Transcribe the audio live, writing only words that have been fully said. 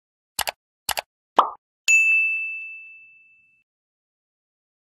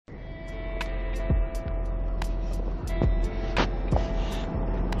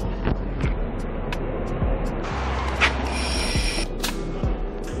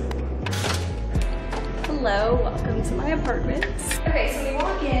Hello, welcome to my apartment. Okay, so we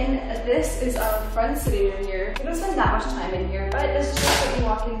walk in. This is our front sitting room here. We don't spend that much time in here, but this is just what you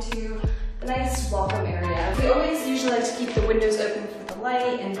walk into. A nice welcome area. We always usually like to keep the windows open for the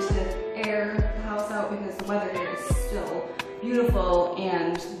light and to air the house out because the weather here is still beautiful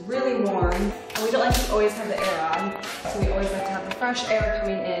and really warm. And we don't like to always have the air on, so we always like to have the fresh air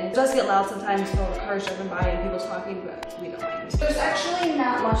coming in. It does get loud sometimes with all the cars driving by and people talking, but we don't mind. There's actually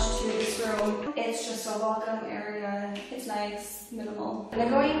not much to this room. It's just a welcome area. It's nice, minimal. And then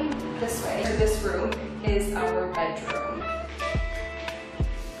going this way, or this room, is our bedroom.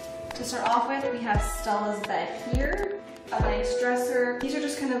 To start off with, we have Stella's bed here. A nice dresser. These are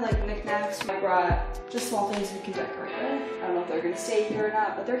just kind of like knickknacks. I brought just small things we can decorate with. I don't know if they're gonna stay here or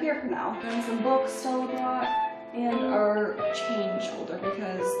not, but they're here for now. And some books Stella brought, and our change holder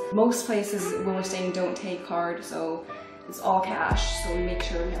because most places where we're staying don't take card, so it's all cash. So we make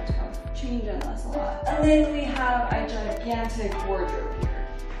sure we have to have change on us a lot. And then we have a gigantic wardrobe here.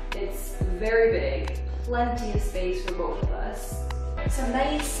 It's very big, plenty of space for both of us. Some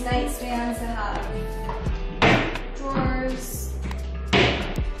nice nightstands that have drawers.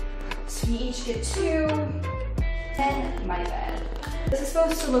 So we each get two. And my bed. This is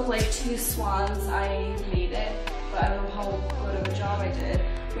supposed to look like two swans. I made it, but I don't know how good of a job I did.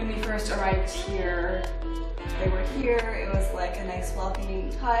 When we first arrived here, they were here. It was like a nice welcoming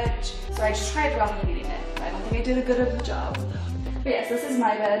touch. So I just tried replicating it, but I don't think I did a good of a job. But yes, this is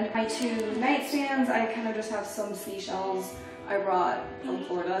my bed. My two nightstands, I kind of just have some seashells I brought from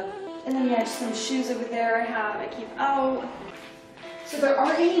Florida. And then yeah, just some shoes over there I keep out. So there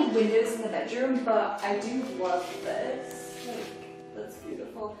aren't any windows in the bedroom, but I do love this. Like, that's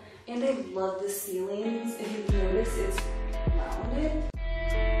beautiful. And I love the ceilings. If you notice, it's rounded.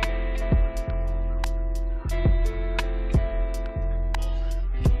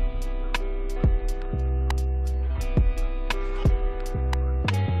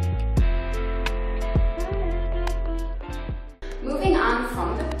 Moving on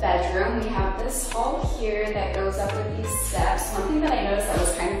from the bedroom, we have this hall here that goes up with these steps. One thing that I noticed that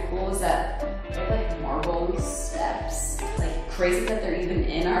was kind of cool is that they're like marble steps. It's like crazy that they're even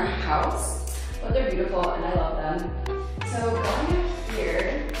in our house, but they're beautiful and I love them. So going up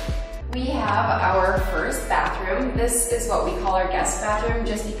here, we have our first bathroom. This is what we call our guest bathroom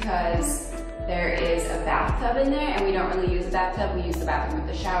just because there is a bathtub in there and we don't really use a bathtub, we use the bathroom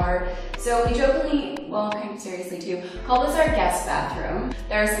with the shower. So we jokingly, well kind of seriously too, call this our guest bathroom.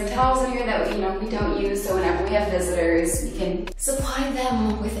 There are some towels in here that we don't use, so whenever we have visitors, we can supply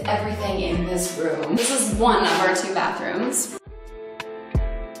them with everything in this room. This is one of our two bathrooms.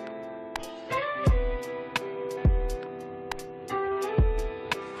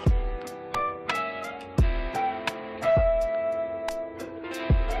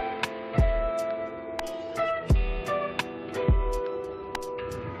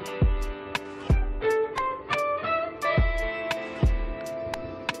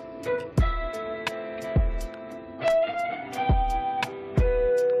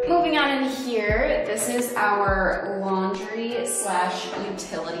 Moving on in here, this is our laundry slash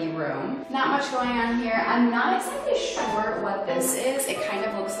utility room. Not much going on here. I'm not exactly sure what this is. It kind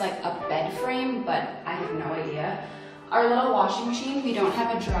of looks like a bed frame, but I have no idea. Our little washing machine, we don't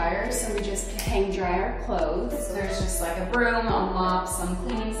have a dryer, so we just hang dry our clothes. So there's just like a broom, a mop, some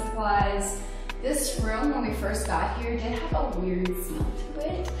cleaning supplies. This room, when we first got here, did have a weird smell to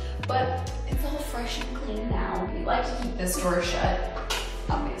it, but it's all fresh and clean now. We like to keep this door shut.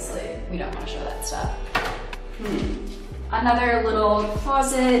 Obviously, we don't want to show that stuff. Another little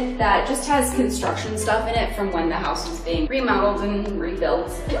closet that just has construction stuff in it from when the house was being remodeled and rebuilt.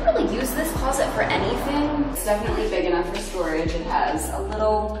 I didn't really use this closet for anything. It's definitely big enough for storage. It has a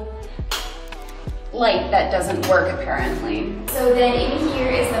little light that doesn't work apparently. So then in here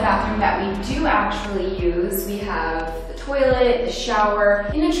is the bathroom that we do actually use. We have the toilet, the shower.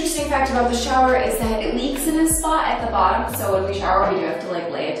 An interesting fact about the shower is that it leaks in a spot at the bottom, so when we shower we do have to like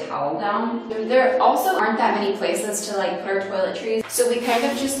lay a towel down. There also aren't that many places to like put our toiletries, so we kind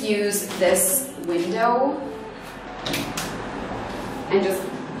of just use this window and just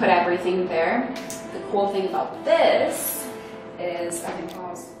put everything there. The cool thing about this is, I can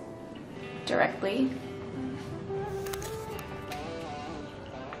pause directly.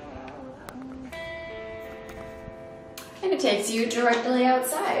 And it takes you directly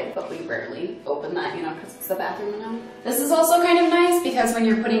outside, but we rarely open that, you know, because it's the bathroom now. This is also kind of nice because when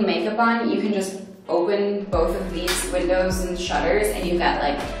you're putting makeup on, you can just open both of these windows and shutters and you've got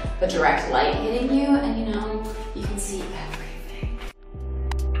like the direct light hitting you and you know, you can see everything.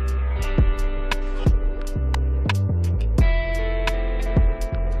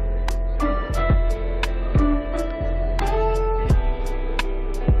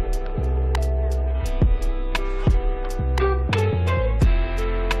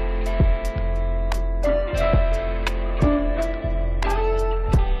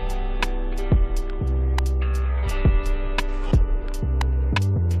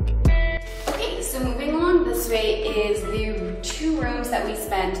 the two rooms that we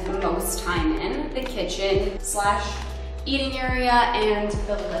spend the most time in, the kitchen / eating area and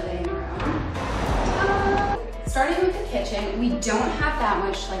the living room. Starting with the kitchen, we don't have that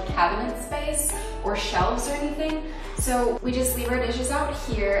much like cabinet space or shelves or anything, so we just leave our dishes out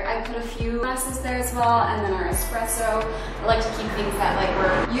here. I put a few glasses there as well, and then our espresso. I like to keep things that like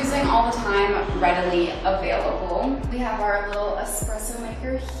we're using all the time readily available. We have our little espresso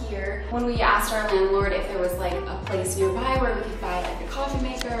maker here. When we asked our landlord if there was like a place nearby where we could buy like a coffee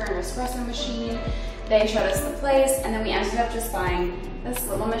maker or an espresso machine, they showed us the place, and then we ended up just buying this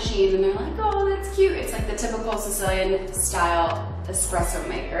little machine, and they're like, oh, that's cute. It's like the typical Sicilian style espresso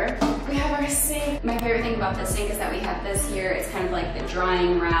maker. We have our sink. My favorite thing about this sink is that we have this here. It's kind of like the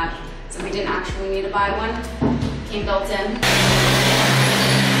drying rack, so we didn't actually need to buy one. Came built in.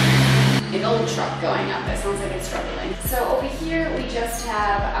 An old truck going up. It sounds like it's struggling. So over here, we just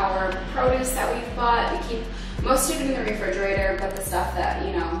have our produce that we've bought. We keep most of it in the refrigerator, but the stuff that,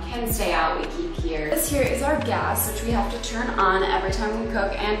 you know, can stay out, we keep here. This here is our gas, which we have to turn on every time we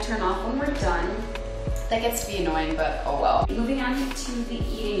cook and turn off when we're done. That gets to be annoying, but oh well. Moving on to the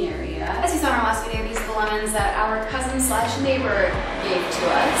eating area. As you saw in our last video, these are the lemons that our cousin / neighbor gave to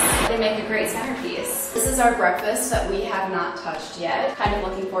us. They make a great centerpiece. This is our breakfast that we have not touched yet. Kind of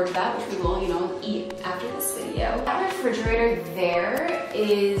looking forward to that, which we will, you know, eat after this video. That refrigerator there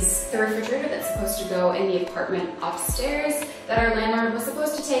is the refrigerator that's supposed to go in the apartment upstairs that our landlord was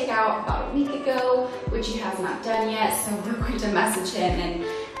supposed to take out about a week ago, which he has not done yet. So we're going to message him and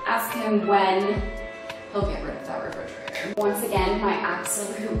ask him when he'll get rid of that refrigerator. Once again, my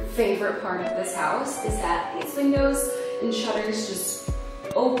absolute favorite part of this house is that these windows and shutters just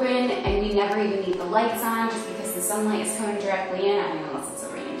open, and we never even need the lights on just because the sunlight is coming directly in. I mean, unless it's a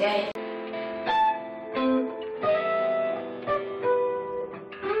rainy day.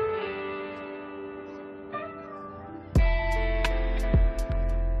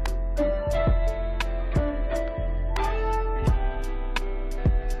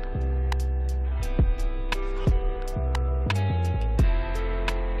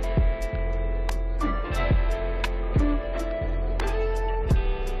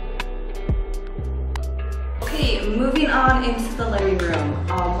 Moving on into the living room.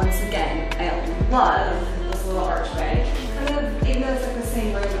 Once again, I love this little archway. Kind of, even though it's like the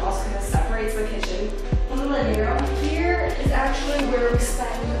same room, it also kind of separates the kitchen from the living room. Here is actually where we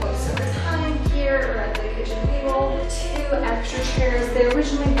spend most of our time here or at the kitchen table. The two extra chairs, they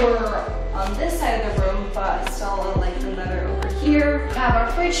originally were on this side of the room, but Stella liked them better over here. We have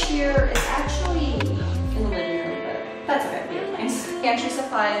our fridge here. It's actually in the living room, but that's okay, we have plans. Pantry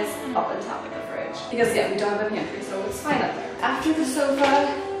supplies up on top of the fridge. Because yeah, we don't have a pantry, so it's fine up there. After the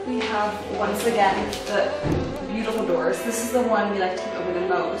sofa, we have, once again, the beautiful doors. This is the one we like to take over the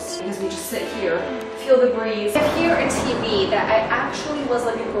most because we just sit here, feel the breeze. I have here a TV that I actually was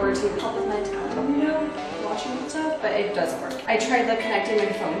looking forward to help with my time, you know, watching stuff, but it doesn't work. I tried like connecting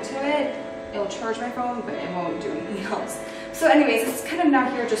my phone to it. It'll charge my phone, but it won't do anything else. So anyways, it's kind of now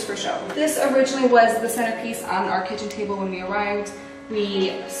here just for show. This originally was the centerpiece on our kitchen table when we arrived. We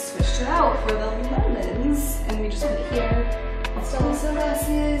switched it out for the lemons, and we just put it here. Stella's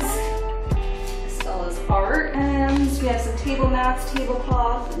sunglasses, Stella's art, and we have some table mats,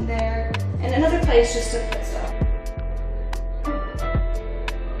 tablecloth in there, and another place just to put stuff.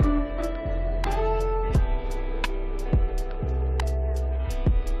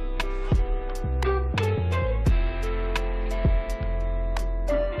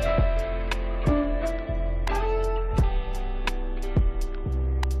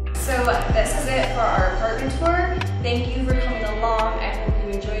 So this is it for our apartment tour. Thank you for coming along. I hope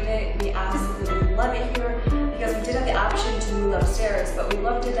you enjoyed it. We absolutely love it here because we did have the option to move upstairs, but we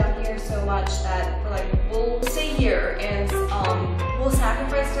loved it down here so much that we're like, we'll stay here and we'll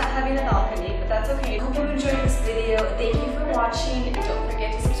sacrifice not having a balcony, but that's okay. I hope you enjoyed this video. Thank you for watching. Don't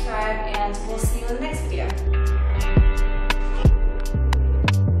forget to